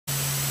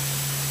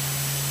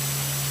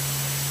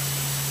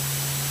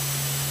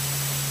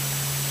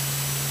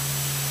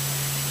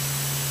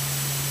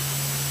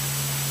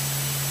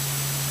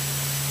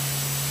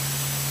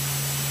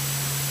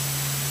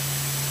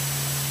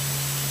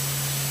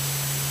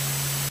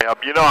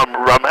You know,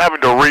 I'm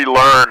having to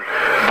relearn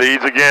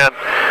these again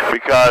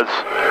because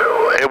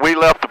we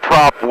left the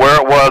prop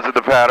where it was in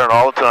the pattern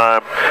all the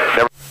time.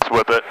 Never messed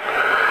with it.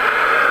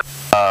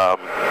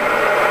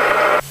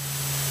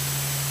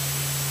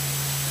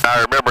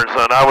 I remember,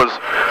 son, I'm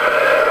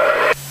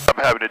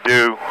having to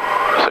do,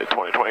 say,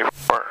 20,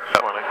 24,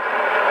 20.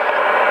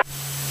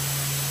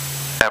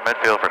 Yeah,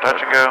 midfield for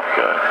touch and go.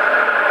 Okay.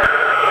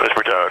 Let's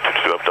retire,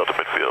 22 up Delta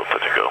midfield,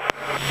 touch and go.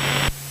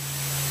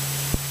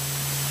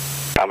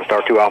 I'm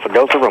Star 2 Alpha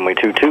Delta, runway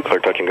 22, clear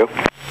touch and go.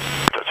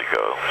 Touch and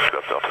go, 22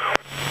 up Delta.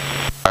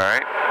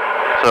 Alright.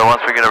 So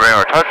once we get around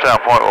our touchdown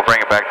point, we'll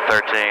bring it back to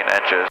 13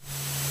 inches.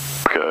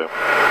 Okay.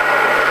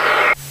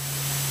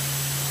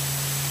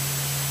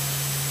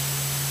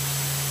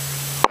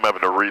 I'm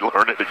having to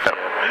relearn it again.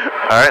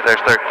 Alright,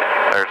 there's 13.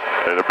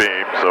 There's a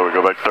beam, so we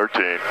go back to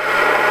 13.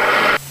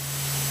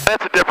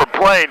 That's a different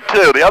plane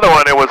too. The other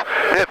one, it was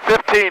hit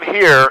 15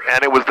 here,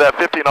 and it was that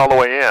 15 all the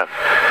way in.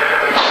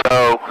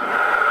 So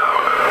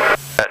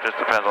that just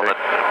depends on the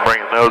bring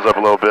the nose up a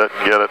little bit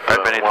and get it.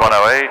 Right beneath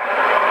 108.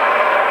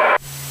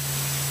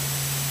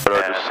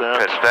 Our descent.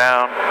 Pitch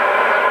down.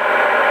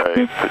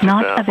 Okay, pitch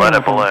Not down. available. Let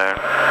it balloon.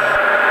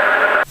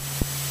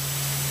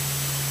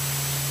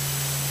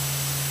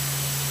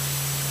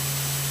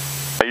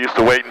 I used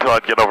to wait until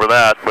I'd get over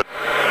that, but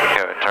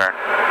Go ahead, turn.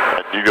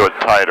 and you go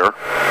tighter.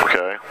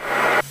 Okay.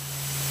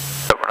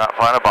 But we're not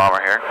flying a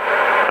bomber here.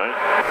 Okay.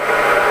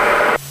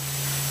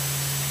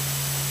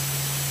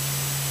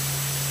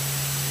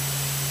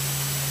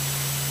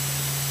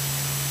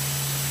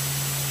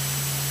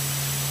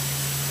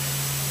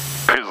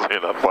 Usually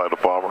not flying a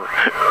bomber.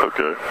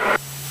 Okay.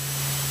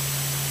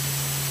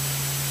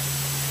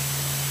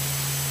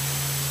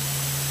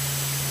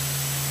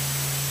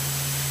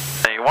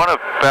 And you want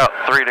about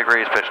 3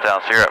 degrees pitch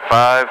down, so you're at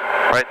 5.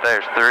 Right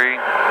there's 3.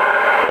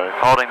 Okay.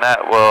 Holding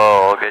that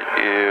will get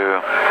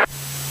you.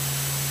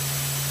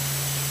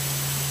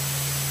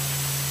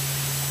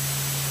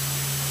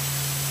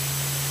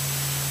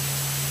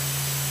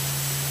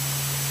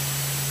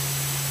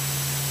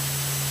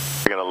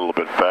 Getting a little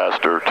bit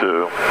faster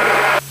too.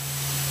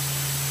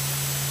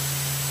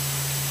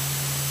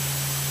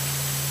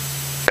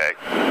 Okay.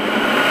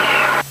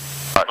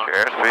 Watch your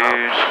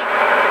airspeed.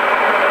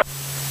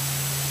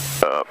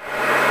 Up.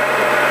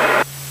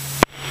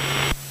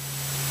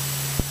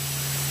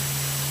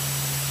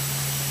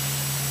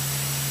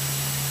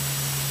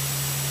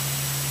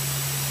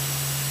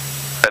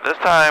 At this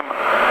time,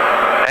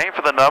 aim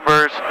for the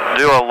numbers,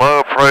 do a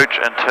low approach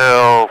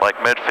until like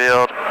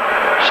midfield,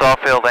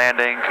 soft field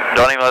landing,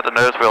 don't even let the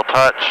nose wheel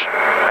touch,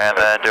 and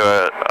then do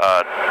a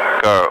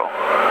go.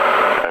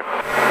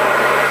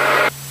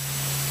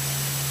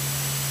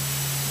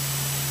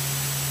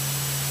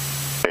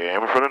 Okay,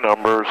 aiming for the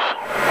numbers.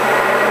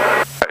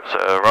 Alright,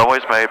 so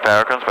runway's made,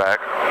 power comes back.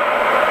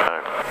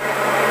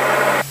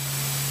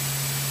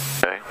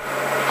 Okay.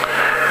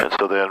 And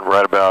so then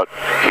right about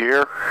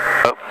here.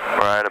 Oh,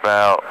 right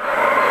about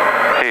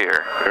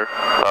here. Here.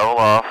 Level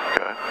off.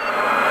 Okay.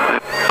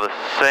 The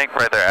sink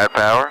right there, add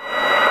power.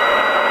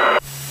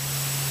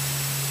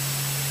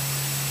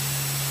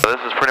 So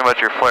this is pretty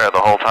much your flare the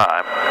whole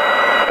time.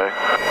 Okay.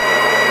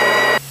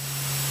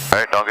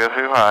 Alright, don't go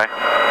too high.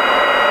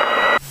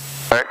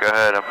 Alright, go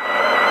ahead and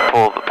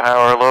pull the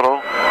power a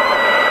little.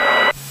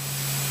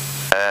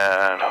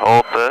 And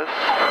hold this.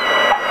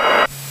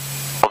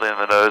 Holding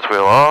the nose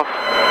wheel off.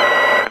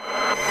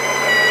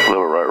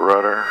 Little right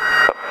rudder.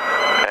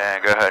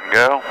 And go ahead and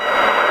go.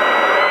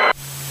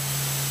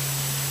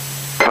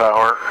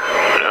 Power.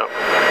 Yep.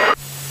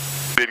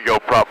 Didn't go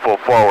prop full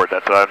forward,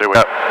 that's what I do.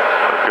 Yep.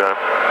 Okay.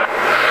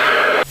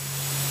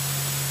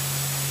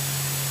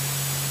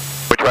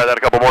 We try that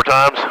a couple more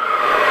times?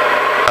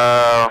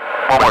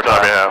 One more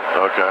time.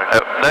 Yeah, okay.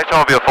 Next one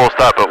will be a full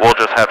stop, but we'll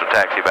just have to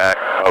taxi back.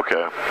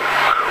 Okay.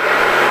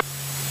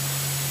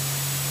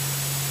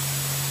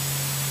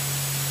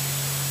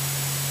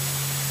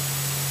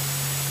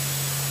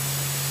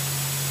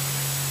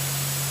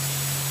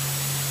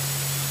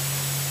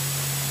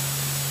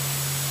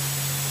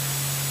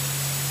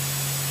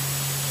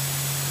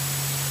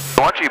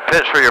 Once you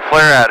pitch for your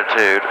flare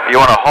attitude, you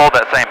want to hold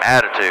that same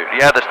attitude.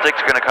 Yeah, the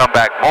stick's going to come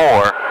back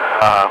more,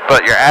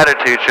 but your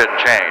attitude shouldn't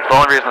change. The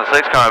only reason the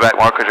stick's coming back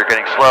more because you're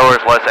getting slower,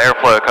 there's less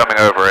airflow coming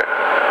over it.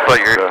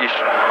 But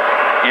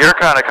you're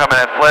kind of coming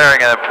in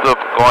flaring and then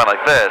going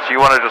like this.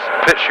 You want to just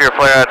pitch to your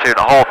flare attitude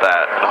and hold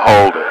that.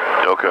 Hold it.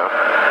 Okay.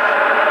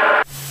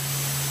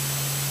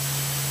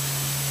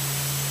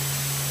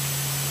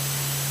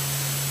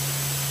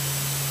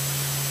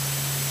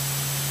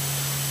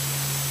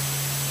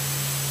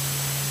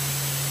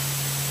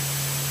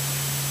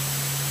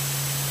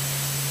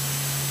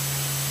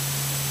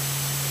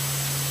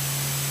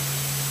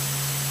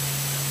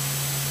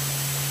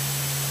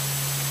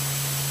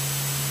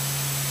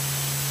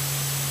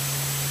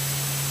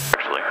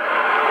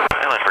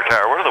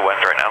 Tower, what are the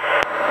winds right now?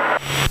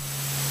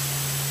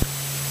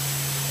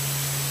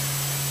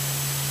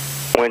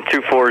 Wind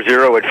 240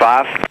 at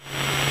 5.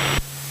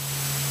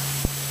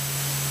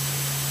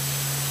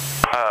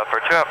 For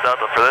 2 Alpha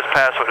Delta, for this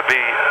pass, would it be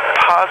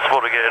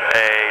possible to get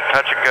a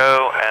touch and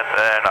go and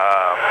then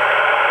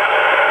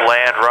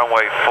land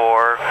runway 4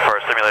 for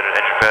a simulated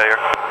engine failure?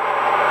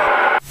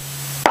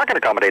 I can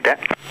accommodate that.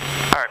 All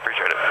right,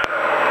 appreciate it.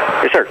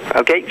 Yes, sir.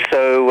 Okay,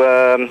 so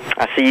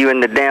I see you in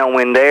the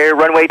downwind there.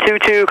 Runway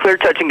 22, clear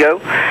touch and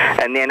go.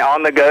 And then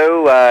on the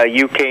go,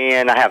 you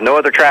can, I have no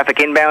other traffic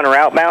inbound or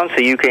outbound,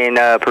 so you can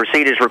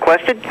proceed as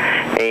requested.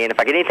 And if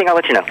I get anything, I'll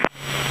let you know.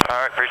 All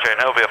right, appreciate it.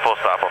 It'll be a full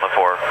stop on the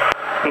 4.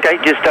 Okay,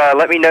 just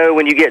let me know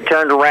when you get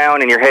turned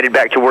around and you're headed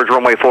back towards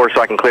runway 4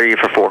 so I can clear you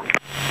for 4.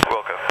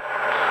 Welcome.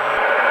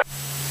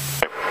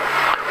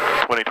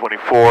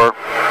 2024,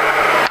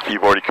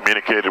 you've already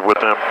communicated with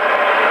them.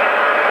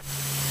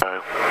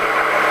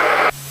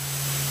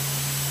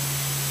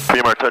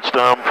 Beam our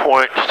touchdown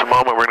point, just a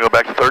moment, we're going to go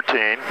back to 13.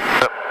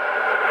 Yep.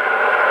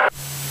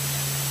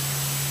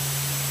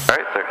 All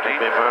right, 13.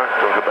 Beamer,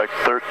 we'll go back to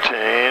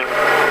 13.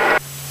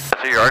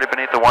 So you're already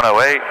beneath the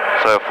 108,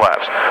 so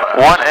flaps.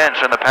 1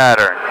 inch in the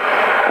pattern.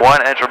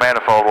 1 inch of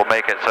manifold will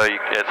make it so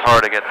it's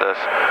hard to get this.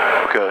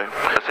 Okay.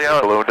 See how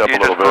ballooned up a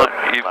little bit.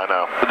 I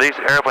know. These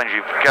airplanes,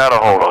 you've got to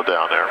hold them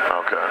down there.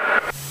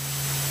 Okay.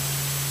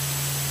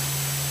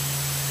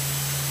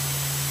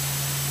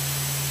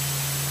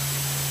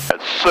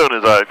 As soon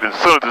as it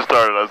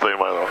started, I was saying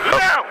to myself,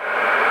 no!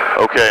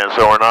 Okay, and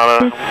so we're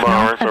not a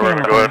bomber, so we're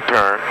going to go ahead and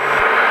turn.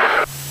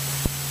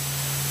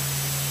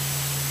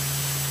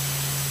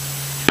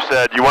 You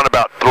said you want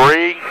about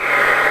 3?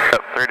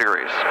 Yep, 3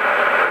 degrees.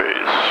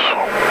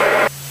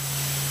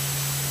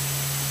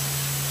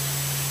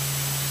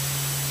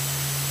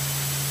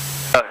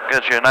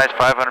 Gets you a nice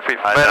 500 feet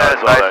per minute,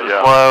 nice and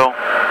slow.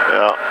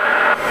 Yeah.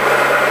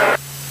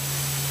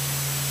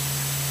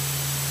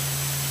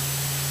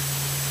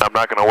 I'm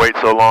not going to wait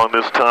so long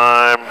this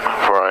time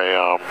for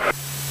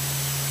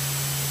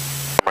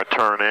my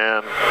turn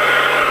in.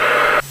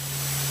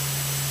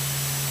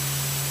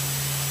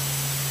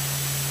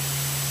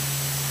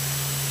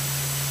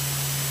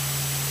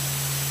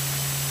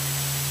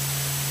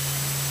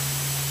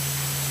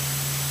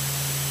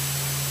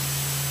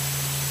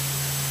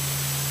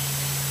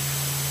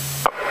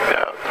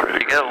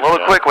 You get a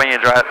little quick when you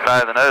drive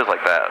the nose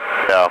like that.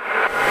 Yeah.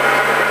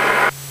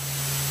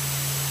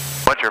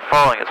 Once you're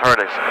falling, it's hard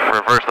to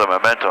reverse the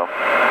momentum.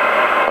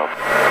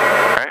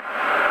 Right?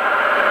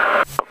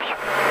 Oops.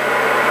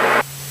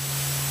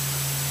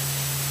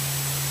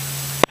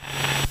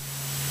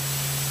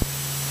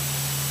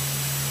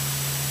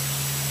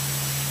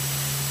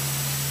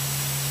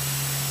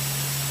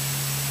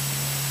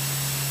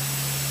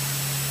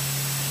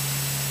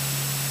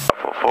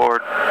 Full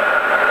forward.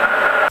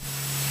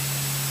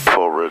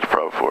 Full ridge,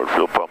 prop forward.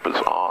 Fuel pump is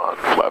on.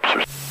 Flaps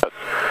are set.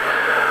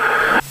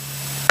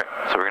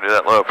 So we're going to do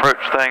that low approach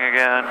thing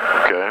again.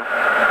 Okay.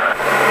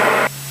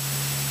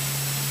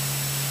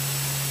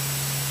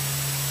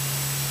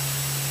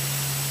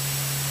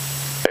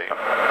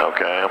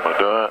 Okay, I'm going to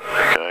do it.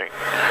 Okay.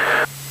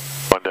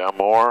 One down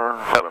more.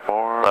 Right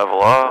more.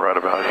 Level up. Right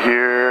about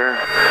here.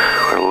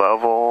 We're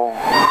level.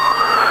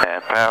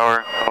 And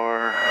power.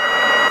 Power.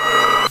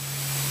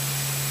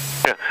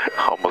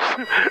 Almost.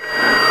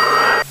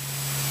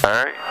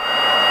 Alright.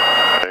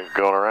 Okay,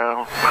 going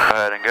around. Go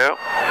ahead and go.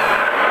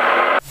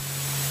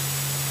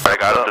 I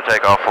got it to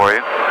take off for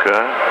you. Okay.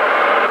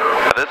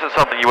 Now, this is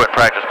something you wouldn't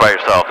practice by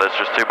yourself. There's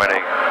just too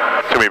many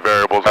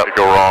variables that could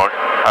go wrong.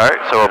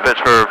 Alright, so we'll pitch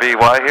for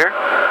VY here.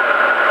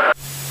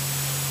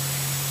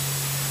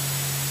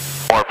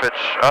 More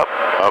pitch up.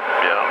 Up,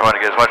 yeah. I want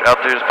to get as much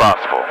altitude as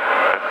possible.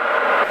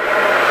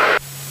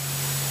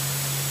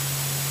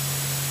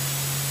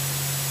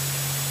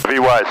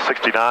 VY is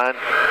 69.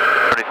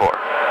 74.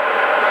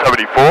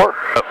 74?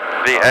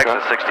 VX okay.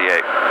 is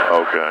 68.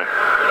 Okay.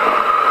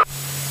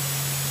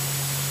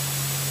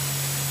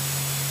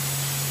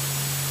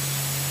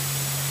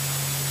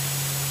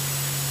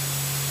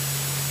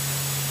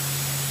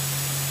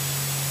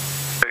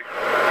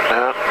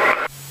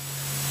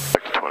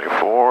 Back to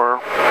 24.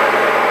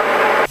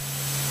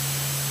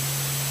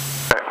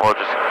 Okay, we'll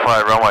just fly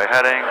runway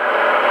heading.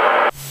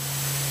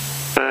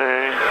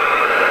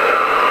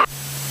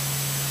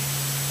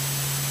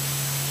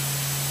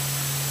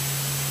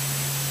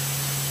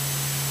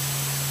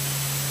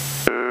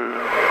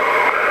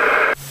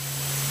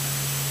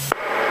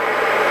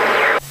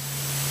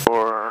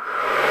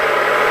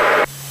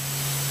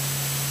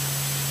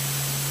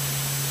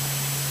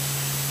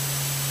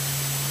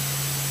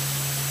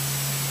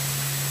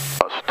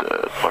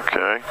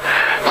 Okay,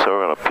 so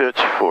we're going to pitch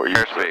for you.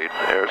 Airspeed.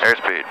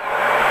 Airspeed.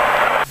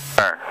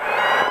 Turn.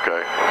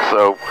 Okay,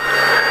 so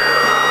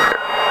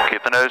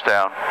keep the nose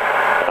down.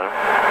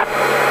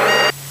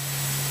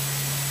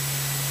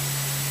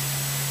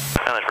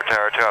 And then for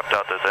Tower 2 Alpha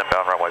Delta is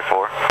inbound runway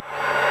 4.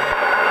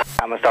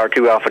 I'm a star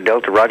 2 Alpha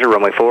Delta, roger,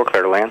 runway 4,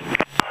 clear to land.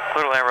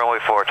 Clear to land runway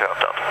 4 to Alpha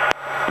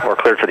Delta. Or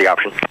clear for the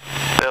option.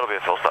 It'll be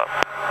a full stop.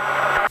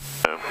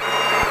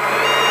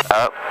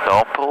 Up,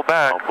 don't pull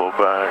back. Don't pull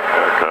back.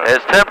 Okay.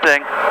 It's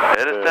tempting.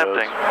 It is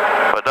tempting,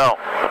 but don't.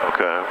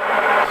 Okay.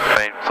 I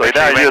mean, so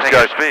now you just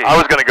got. I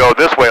was going to go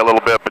this way a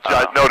little bit, but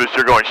I noticed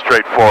you're going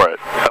straight for it.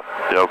 Yep.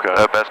 Yeah, okay.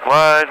 Best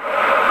glide.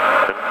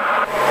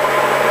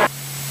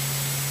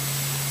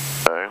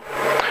 Okay.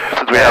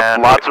 Since we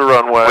have lots of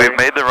runway. We've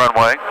made the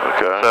runway.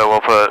 Okay. So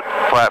we'll put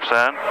flaps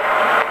in.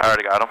 I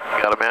already got them.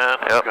 Got them in?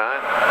 Yep. Okay.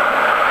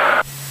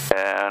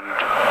 And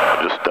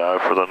just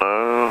dive for the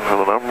nose, for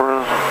the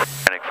numbers.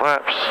 landing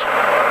flaps.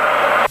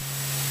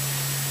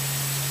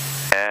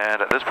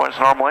 And at this point, it's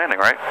a normal landing,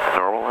 right?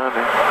 Normal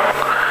landing.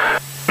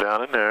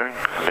 Down in there.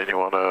 And then you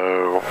want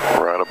to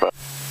right about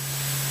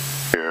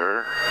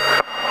here.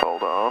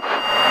 Hold off.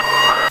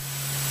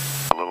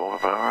 A little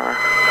power.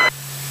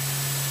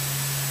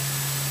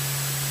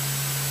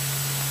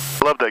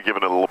 Love that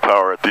giving it a little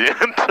power at the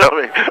end.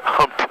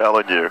 I'm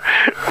telling you.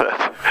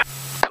 That's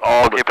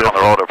all Keep it on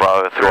the roller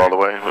probably through all the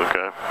way.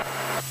 Okay.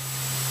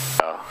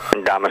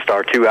 Diamond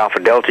Star 2 Alpha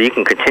Delta, you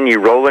can continue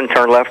rolling,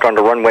 turn left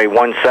onto runway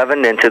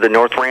 17 into the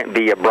north ramp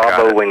via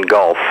Bravo and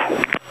Golf.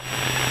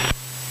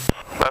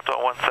 Left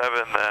on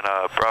 17, then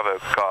Bravo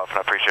Golf, and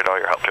I appreciate all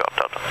your help too,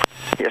 Delta.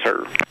 Yes,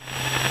 sir.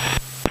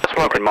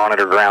 You can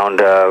monitor ground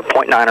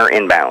 .9er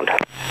inbound.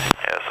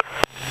 Yes,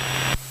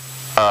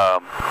 sir.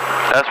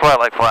 That's why I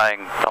like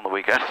flying on the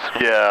weekends.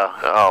 Yeah.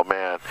 Oh,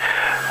 man.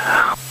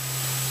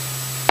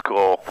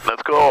 Cool.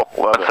 That's cool.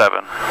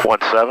 17.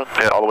 17?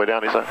 Yeah, all the way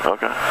down, he said?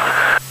 Okay.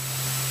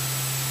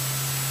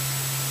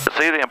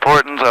 See the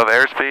importance of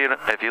airspeed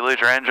if you lose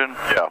your engine?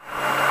 Yeah.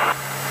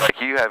 Like,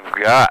 you have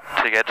got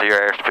to get to your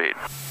airspeed.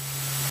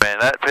 Man,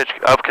 that pitch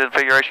up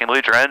configuration, you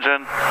lose your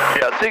engine.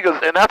 Yeah, see,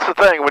 and that's the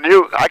thing. When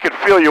I can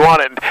feel you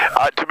on it.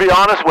 To be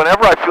honest,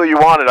 whenever I feel you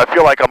on it, I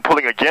feel like I'm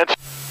pulling against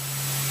you.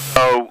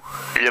 So,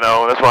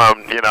 that's why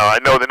I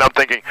know that I'm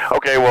thinking,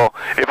 okay, well,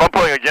 if I'm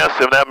pulling against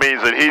him, that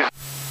means that he's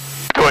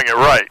doing it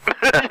right.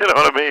 You know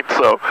what I mean?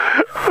 So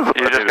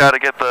you just got to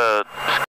get the